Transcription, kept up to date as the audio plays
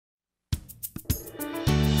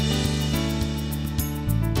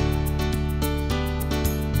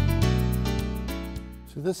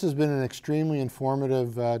So this has been an extremely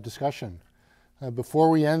informative discussion.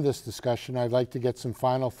 Before we end this discussion, I'd like to get some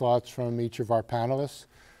final thoughts from each of our panelists.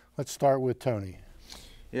 Let's start with Toni.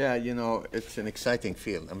 Yeah, you know, it's an exciting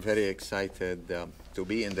field. I'm very excited to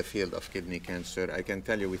be in the field of kidney cancer. I can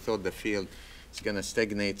tell you, we thought the field is going to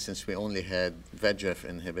stagnate since we only had VEGF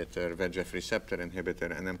inhibitor, VEGF receptor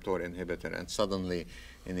inhibitor, and mTOR inhibitor, and suddenly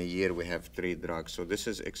in a year we have 3 drugs. So this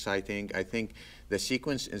is exciting. I think the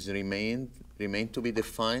sequence is remain to be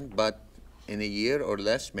defined, but in a year or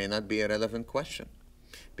less may not be a relevant question,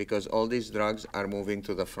 because all these drugs are moving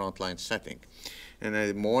to the frontline setting.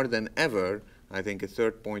 And more than ever, I think a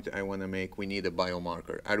third point I want to make, we need a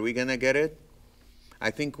biomarker. Are we going to get it?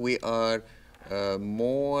 I think we are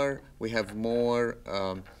we have more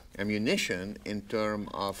ammunition in terms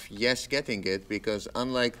of, yes, getting it, because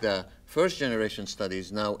unlike the first generation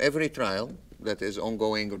studies, now every trial that is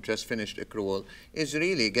ongoing or just finished accrual is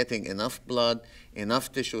really getting enough blood,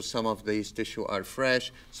 enough tissue. Some of these tissue are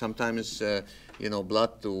fresh, sometimes you know,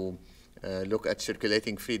 blood to look at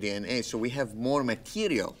circulating free DNA. So we have more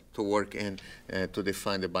material to work in to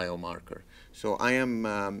define the biomarker. So I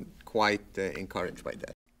am quite encouraged by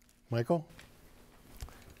that. Michael?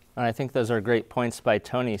 I think those are great points by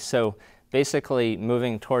Toni. So basically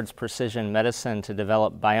moving towards precision medicine to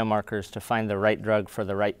develop biomarkers to find the right drug for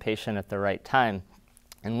the right patient at the right time.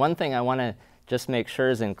 And one thing I want to just make sure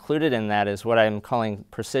is included in that is what I'm calling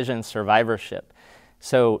precision survivorship.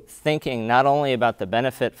 So thinking not only about the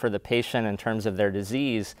benefit for the patient in terms of their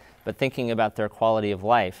disease, but thinking about their quality of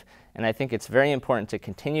life. And I think it's very important to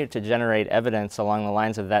continue to generate evidence along the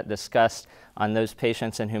lines of that discussed on those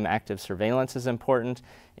patients in whom active surveillance is important,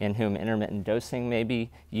 in whom intermittent dosing may be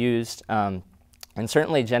used, and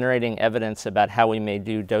certainly generating evidence about how we may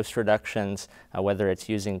do dose reductions, whether it's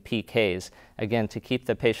using PKs, again, to keep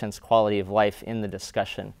the patient's quality of life in the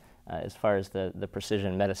discussion as far as the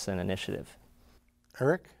precision medicine initiative.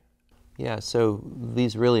 Eric? Yeah, so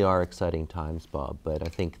these really are exciting times, Bob, but I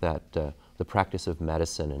think that the practice of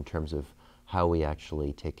medicine in terms of how we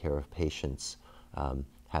actually take care of patients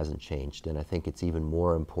hasn't changed. And I think it's even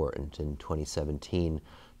more important in 2017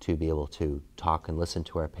 to be able to talk and listen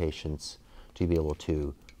to our patients, to be able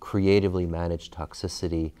to creatively manage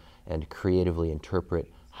toxicity and creatively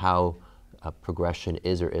interpret how progression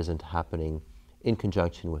is or isn't happening in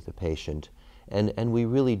conjunction with the patient. And we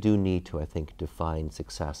really do need to, I think, define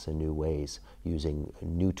success in new ways, using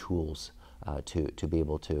new tools to be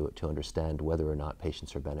able to understand whether or not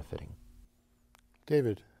patients are benefiting.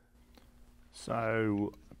 David?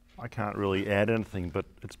 So I can't really add anything, but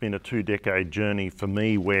it's been a 2-decade journey for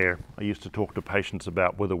me where I used to talk to patients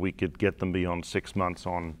about whether we could get them beyond 6 months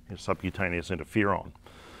on subcutaneous interferon.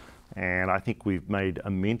 And I think we've made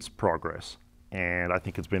immense progress, and I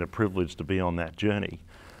think it's been a privilege to be on that journey.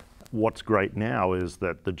 What's great now is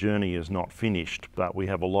that the journey is not finished, but we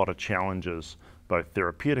have a lot of challenges, both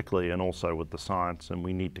therapeutically and also with the science, and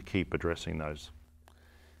we need to keep addressing those.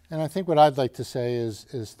 And I think what I'd like to say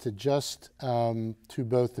is to just, to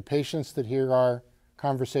both the patients that hear our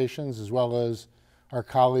conversations as well as our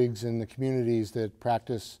colleagues in the communities that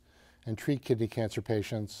practice and treat kidney cancer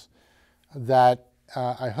patients, that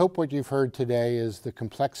I hope what you've heard today is the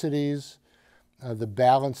complexities, the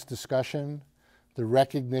balanced discussion, the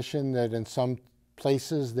recognition that in some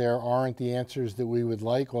places there aren't the answers that we would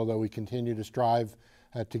like, although we continue to strive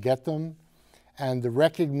to get them, and the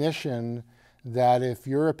recognition that if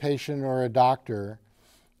you're a patient or a doctor,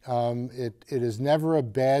 it is never a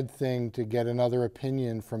bad thing to get another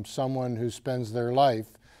opinion from someone who spends their life,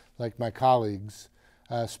 like my colleagues,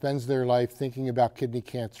 spends their life thinking about kidney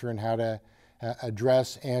cancer and how to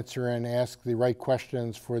address, answer, and ask the right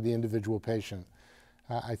questions for the individual patient.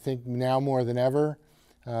 I think now more than ever,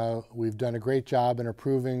 we've done a great job in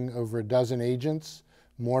approving over a dozen agents,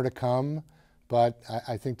 more to come, but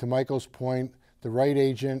I think to Michael's point, the right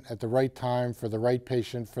agent at the right time for the right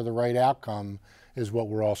patient for the right outcome is what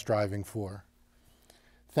we're all striving for.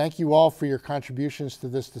 Thank you all for your contributions to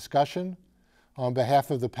this discussion. On behalf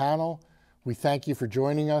of the panel, we thank you for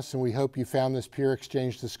joining us, and we hope you found this peer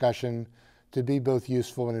exchange discussion to be both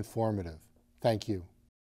useful and informative. Thank you.